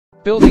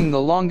Building the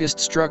longest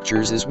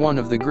structures is one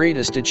of the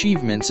greatest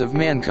achievements of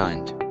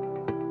mankind.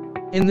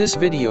 In this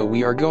video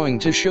we are going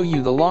to show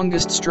you the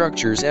longest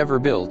structures ever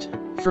built,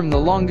 from the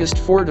longest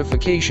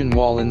fortification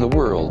wall in the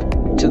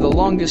world, to the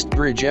longest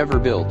bridge ever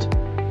built.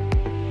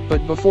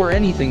 But before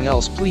anything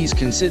else, please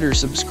consider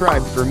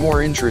subscribe for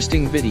more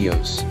interesting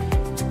videos.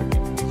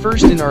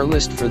 First in our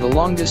list for the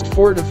longest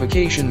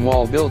fortification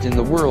wall built in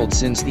the world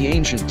since the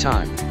ancient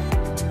time.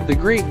 The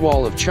Great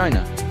Wall of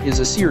China is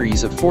a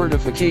series of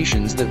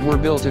fortifications that were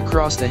built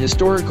across the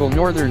historical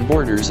northern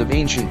borders of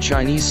ancient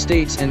Chinese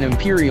states and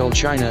Imperial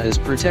China as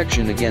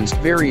protection against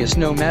various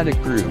nomadic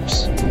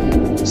groups.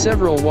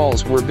 Several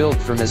walls were built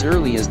from as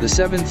early as the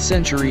 7th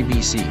century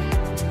BC.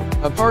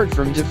 Apart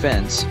from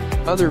defense,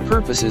 other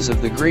purposes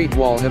of the Great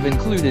Wall have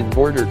included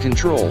border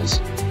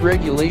controls,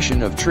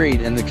 regulation of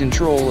trade and the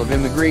control of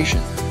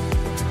immigration.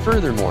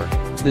 Furthermore,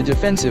 the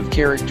defensive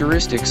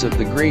characteristics of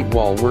the Great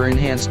Wall were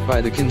enhanced by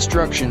the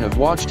construction of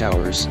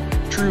watchtowers,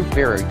 troop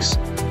barracks,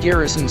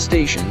 garrison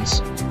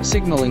stations,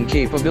 signaling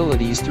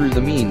capabilities through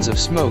the means of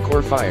smoke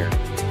or fire.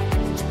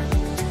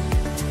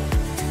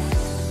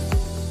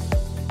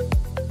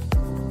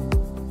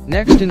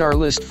 Next in our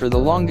list for the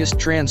longest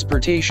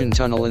transportation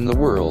tunnel in the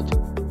world.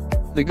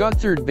 The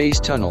Gotthard Base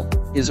Tunnel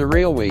is a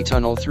railway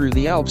tunnel through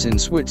the Alps in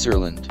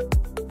Switzerland.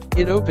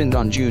 It opened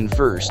on June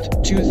 1,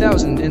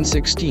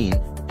 2016,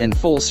 and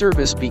full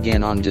service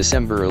began on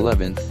December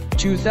 11,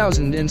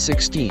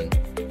 2016.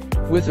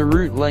 With a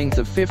route length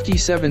of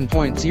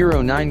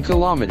 57.09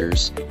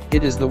 kilometers,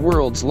 it is the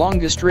world's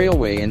longest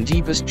railway and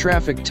deepest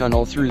traffic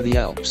tunnel through the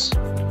Alps.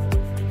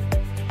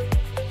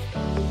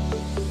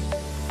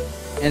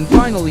 And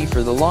finally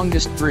for the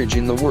longest bridge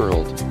in the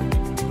world.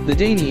 The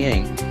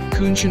Danyang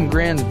Kunshan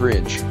Grand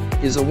Bridge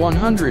is a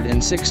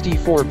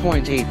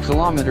 164.8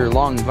 kilometer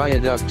long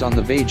viaduct on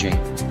the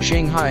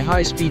Beijing-Shanghai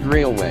high-speed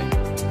railway.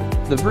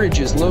 The bridge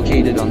is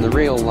located on the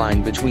rail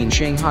line between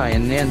Shanghai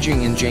and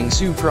Nanjing in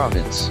Jiangsu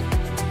province.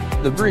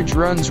 The bridge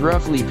runs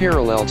roughly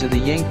parallel to the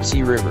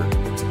Yangtze River.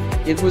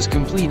 It was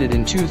completed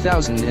in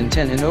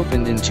 2010 and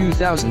opened in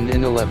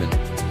 2011.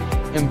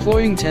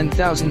 Employing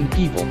 10,000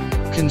 people,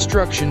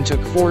 construction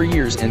took 4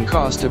 years and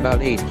cost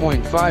about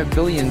 $8.5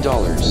 billion.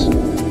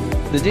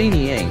 The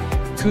Danyang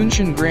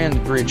Kunshan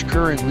Grand Bridge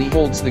currently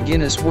holds the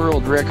Guinness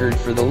World Record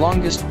for the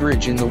longest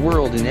bridge in the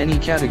world in any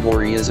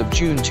category as of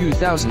June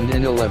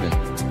 2011.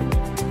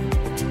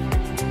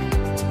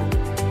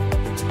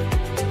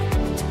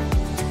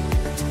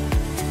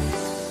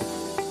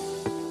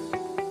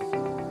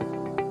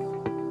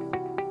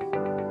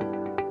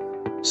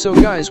 So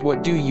guys,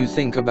 what do you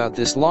think about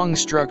this long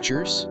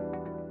structures?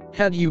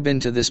 Had you been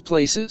to these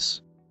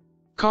places?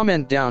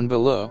 Comment down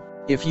below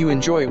if you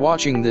enjoy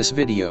watching this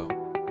video.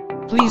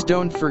 Please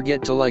don't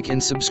forget to like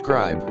and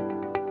subscribe.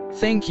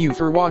 Thank you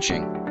for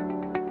watching.